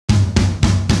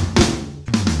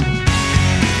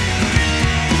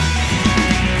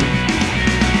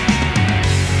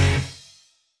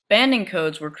Banding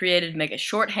codes were created to make a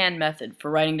shorthand method for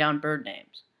writing down bird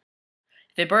names.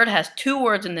 If a bird has two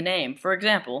words in the name, for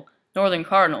example, northern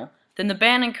cardinal, then the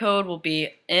banding code will be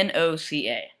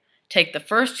NOCA. Take the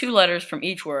first two letters from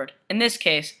each word, in this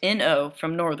case NO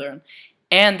from northern,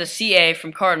 and the CA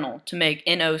from cardinal to make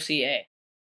NOCA.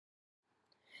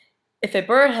 If a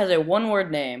bird has a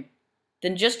one-word name,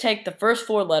 then just take the first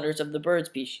four letters of the bird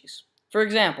species. For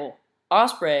example,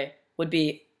 osprey would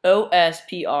be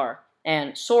OSPR,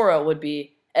 and sora would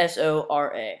be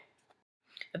SORA.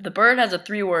 If the bird has a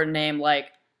three-word name like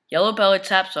yellow-bellied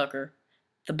sapsucker,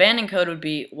 the banding code would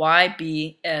be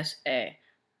YBSA.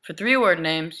 For three-word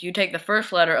names, you take the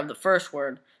first letter of the first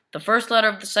word, the first letter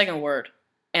of the second word,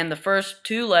 and the first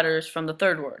two letters from the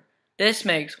third word. This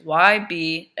makes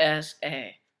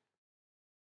YBSA.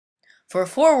 For a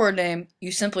four-word name,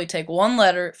 you simply take one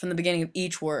letter from the beginning of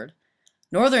each word.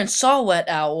 Northern saw-whet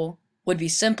owl would be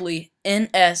simply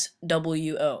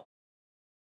NSWO.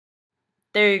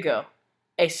 There you go.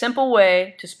 A simple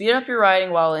way to speed up your writing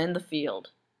while in the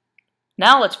field.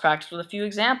 Now let's practice with a few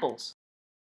examples.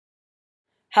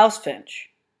 Housefinch.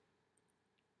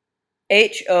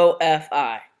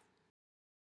 HOFI.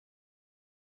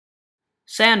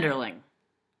 Sanderling.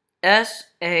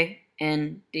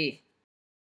 SAND.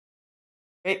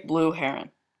 Great blue heron.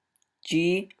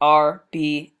 GRBH.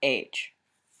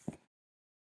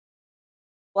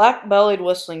 Black-bellied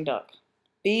whistling duck.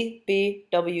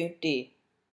 BBWD.